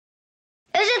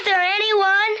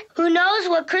who knows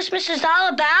what Christmas is all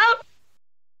about?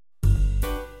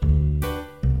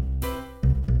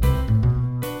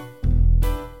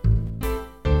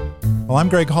 Well, I'm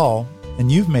Greg Hall,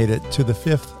 and you've made it to the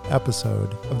 5th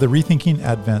episode of the Rethinking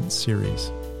Advent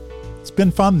series. It's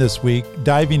been fun this week,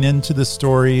 diving into the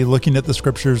story, looking at the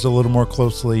scriptures a little more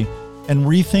closely, and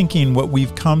rethinking what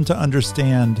we've come to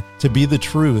understand to be the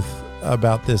truth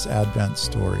about this Advent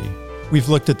story. We've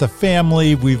looked at the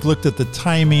family, we've looked at the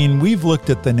timing, we've looked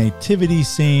at the nativity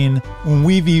scene, and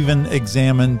we've even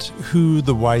examined who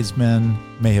the wise men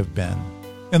may have been.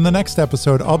 In the next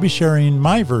episode, I'll be sharing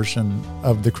my version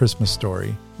of the Christmas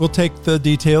story. We'll take the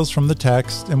details from the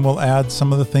text and we'll add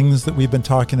some of the things that we've been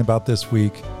talking about this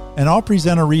week, and I'll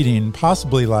present a reading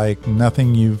possibly like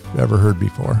nothing you've ever heard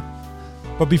before.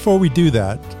 But before we do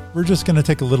that, we're just going to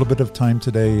take a little bit of time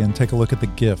today and take a look at the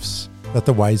gifts that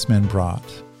the wise men brought.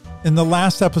 In the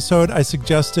last episode, I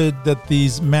suggested that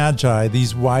these magi,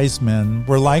 these wise men,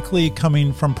 were likely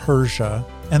coming from Persia,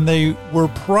 and they were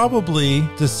probably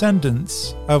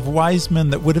descendants of wise men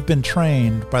that would have been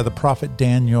trained by the prophet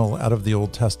Daniel out of the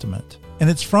Old Testament. And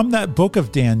it's from that book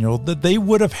of Daniel that they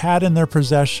would have had in their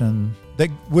possession that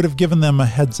would have given them a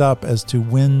heads up as to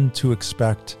when to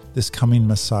expect this coming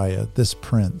Messiah, this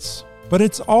prince. But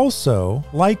it's also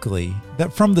likely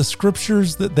that from the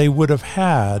scriptures that they would have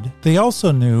had, they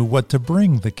also knew what to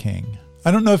bring the king.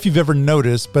 I don't know if you've ever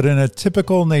noticed, but in a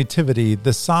typical nativity,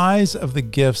 the size of the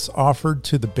gifts offered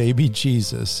to the baby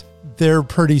Jesus, they're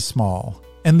pretty small.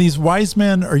 And these wise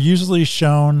men are usually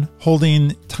shown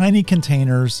holding tiny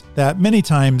containers that many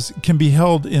times can be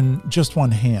held in just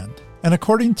one hand. And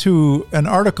according to an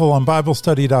article on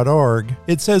BibleStudy.org,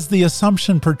 it says the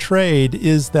assumption portrayed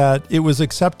is that it was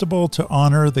acceptable to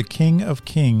honor the King of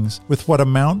Kings with what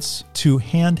amounts to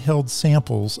handheld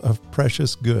samples of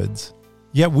precious goods.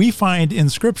 Yet we find in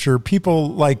Scripture people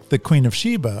like the Queen of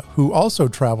Sheba, who also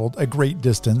traveled a great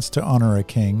distance to honor a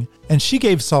king, and she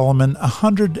gave Solomon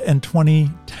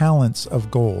 120 talents of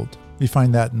gold. We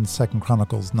find that in 2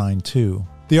 Chronicles 9:2.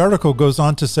 The article goes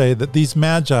on to say that these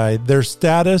magi, their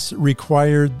status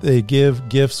required they give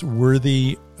gifts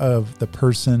worthy of the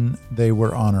person they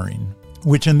were honoring,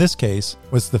 which in this case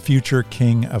was the future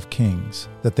King of Kings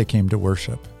that they came to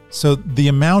worship. So the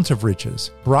amount of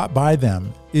riches brought by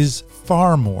them is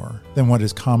far more than what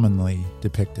is commonly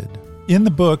depicted. In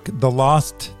the book, The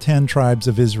Lost 10 Tribes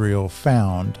of Israel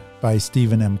Found by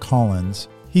Stephen M. Collins,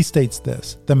 he states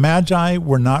this: the Magi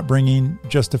were not bringing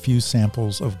just a few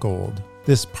samples of gold.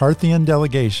 This Parthian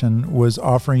delegation was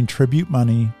offering tribute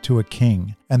money to a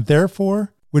king, and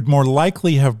therefore would more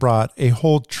likely have brought a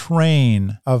whole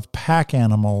train of pack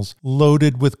animals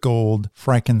loaded with gold,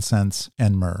 frankincense,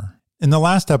 and myrrh. In the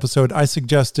last episode, I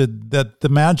suggested that the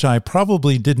Magi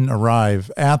probably didn't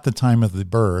arrive at the time of the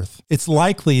birth. It's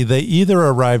likely they either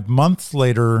arrived months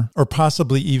later or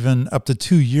possibly even up to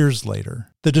 2 years later.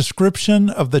 The description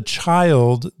of the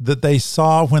child that they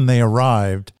saw when they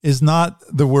arrived is not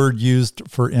the word used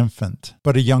for infant,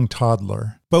 but a young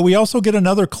toddler. But we also get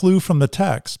another clue from the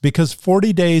text, because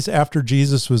 40 days after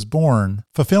Jesus was born,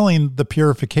 fulfilling the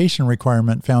purification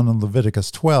requirement found in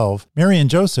Leviticus 12, Mary and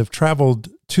Joseph traveled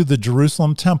to the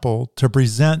Jerusalem temple to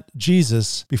present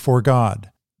Jesus before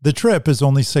God. The trip is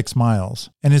only 6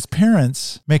 miles, and his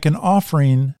parents make an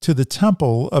offering to the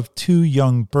temple of 2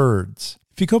 young birds.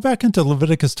 If you go back into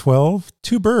Leviticus 12,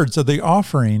 2 birds are the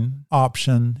offering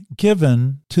option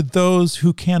given to those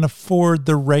who can't afford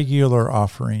the regular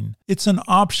offering. It's an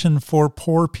option for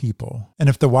poor people. And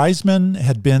if the wise men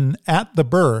had been at the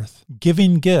birth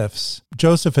giving gifts,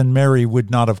 Joseph and Mary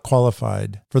would not have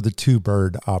qualified for the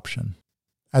 2-bird option.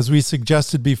 As we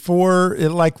suggested before,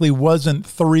 it likely wasn't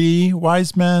 3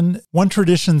 wise men. One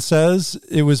tradition says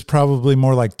it was probably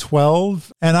more like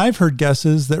 12, and I've heard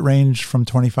guesses that range from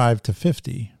 25 to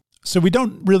 50. So we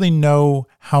don't really know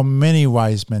how many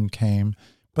wise men came,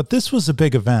 but this was a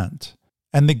big event,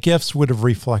 and the gifts would have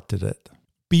reflected it.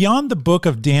 Beyond the book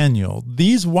of Daniel,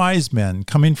 these wise men,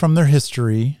 coming from their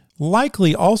history,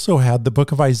 likely also had the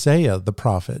book of Isaiah, the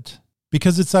prophet,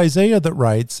 because it's Isaiah that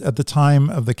writes at the time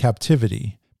of the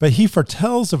captivity. But he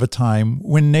foretells of a time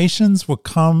when nations will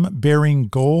come bearing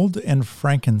gold and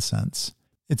frankincense.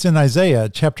 It's in Isaiah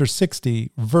chapter 60,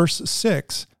 verse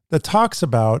 6, that talks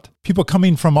about people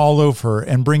coming from all over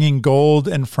and bringing gold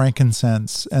and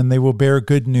frankincense, and they will bear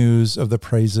good news of the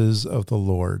praises of the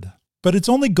Lord. But it's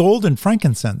only gold and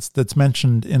frankincense that's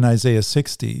mentioned in Isaiah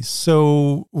 60.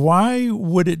 So why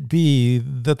would it be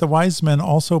that the wise men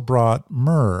also brought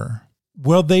myrrh?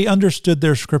 Well, they understood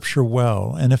their scripture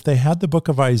well, and if they had the book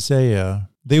of Isaiah,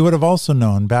 they would have also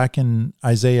known back in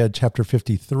Isaiah chapter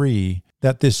 53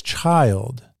 that this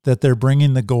child that they're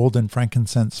bringing the gold and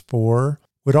frankincense for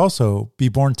would also be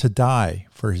born to die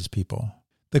for his people.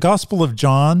 The Gospel of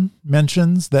John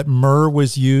mentions that myrrh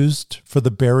was used for the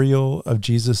burial of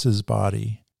Jesus'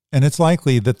 body. And it's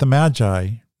likely that the Magi,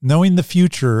 knowing the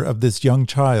future of this young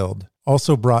child,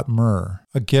 also brought myrrh,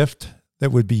 a gift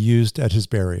that would be used at his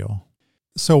burial.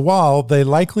 So while they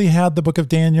likely had the book of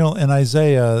Daniel and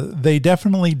Isaiah, they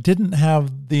definitely didn't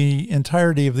have the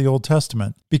entirety of the Old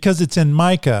Testament, because it's in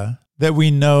Micah that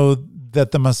we know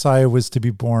that the Messiah was to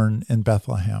be born in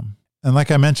Bethlehem. And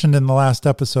like I mentioned in the last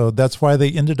episode, that's why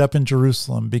they ended up in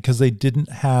Jerusalem, because they didn't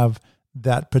have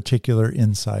that particular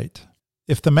insight.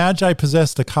 If the Magi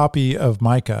possessed a copy of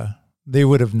Micah, they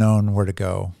would have known where to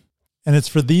go. And it's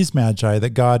for these Magi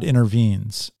that God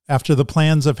intervenes after the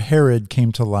plans of Herod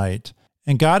came to light,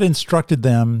 and God instructed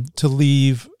them to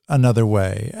leave another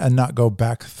way and not go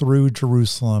back through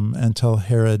Jerusalem and tell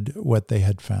Herod what they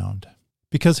had found.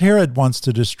 Because Herod wants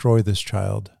to destroy this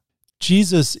child.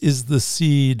 Jesus is the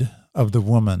seed of the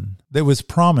woman that was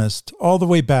promised all the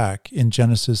way back in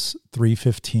Genesis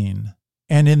 3:15.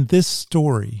 And in this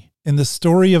story, in the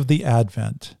story of the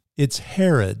Advent, it's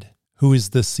Herod who is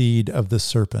the seed of the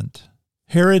serpent.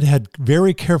 Herod had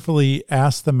very carefully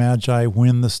asked the Magi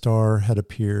when the star had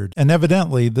appeared, and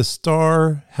evidently the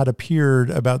star had appeared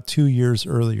about 2 years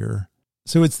earlier.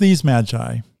 So it's these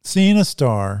Magi, seeing a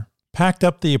star, packed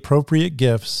up the appropriate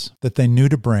gifts that they knew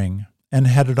to bring, and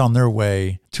headed on their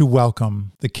way to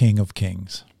welcome the King of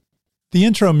Kings. The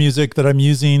intro music that I'm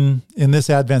using in this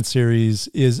Advent series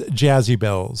is Jazzy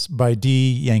Bells by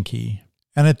D. Yankee.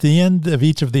 And at the end of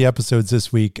each of the episodes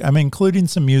this week, I'm including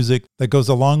some music that goes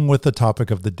along with the topic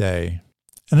of the day.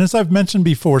 And as I've mentioned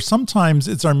before, sometimes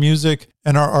it's our music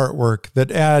and our artwork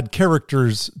that add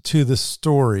characters to the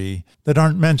story that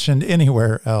aren't mentioned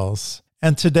anywhere else.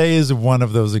 And today is one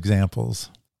of those examples.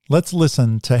 Let's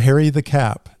listen to Harry the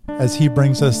Cap as he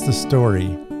brings us the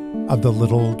story of the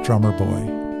little drummer boy.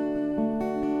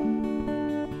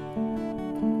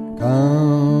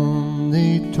 Come,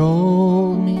 they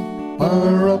told me,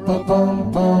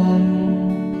 pa-ra-pa-pum-pum,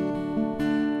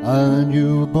 a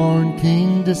newborn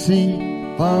king to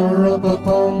see,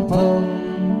 pa-ra-pa-pum-pum,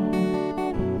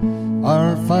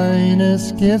 our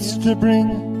finest gifts to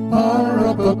bring,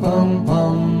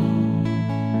 pa-ra-pa-pum-pum,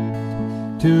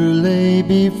 to lay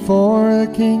before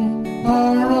the king,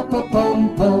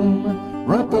 pa-ra-pa-pum-pum,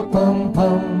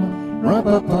 ra-pa-pum-pum,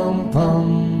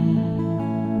 ra-pa-pum-pum.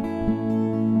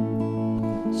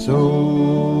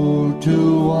 So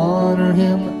to honor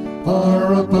him,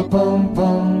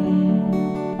 pa-ra-pa-pum-pum,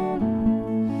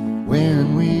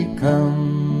 when we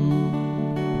come,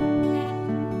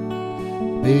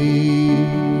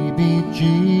 baby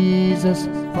Jesus,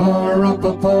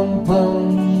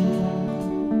 pa-ra-pa-pum-pum,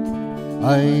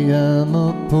 I am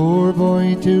a poor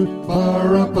boy too,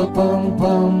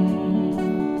 pa-ra-pa-pum-pum,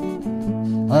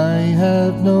 I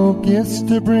have no gifts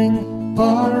to bring,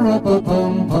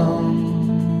 pa-ra-pa-pum-pum,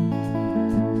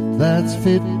 that's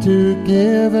fit to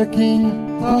give a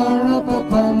king,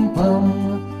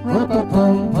 pa-ra-pa-pum-pum,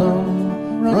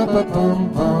 ra-pa-pum-pum,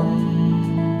 ra-pa-pum-pum.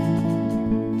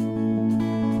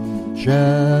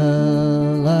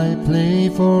 Shall I play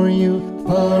for you,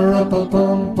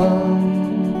 pa-ra-pa-pum-pum,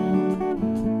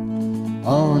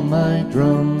 on my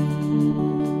drum?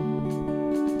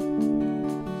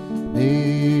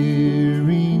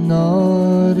 Mary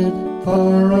nodded,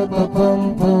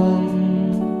 pa-ra-pa-pum-pum,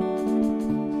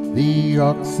 the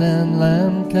ox and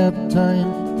lamb kept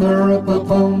time,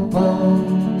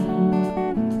 pa-ra-pa-pum-pum,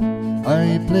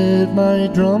 I played my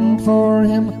drum for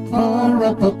him,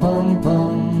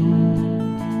 pa-ra-pa-pum-pum,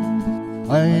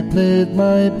 I played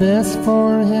my best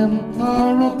for him,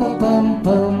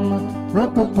 pa-ra-pa-pum-pum,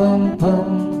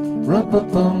 ra-pa-pum-pum,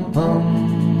 ra-pa-pum-pum.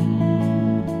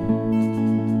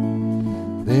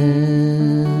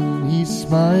 Then he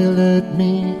smiled at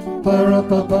me,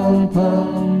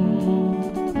 pa-ra-pa-pum-pum,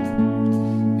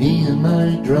 me and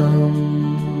my drum,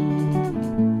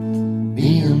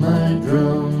 me and my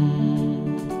drum.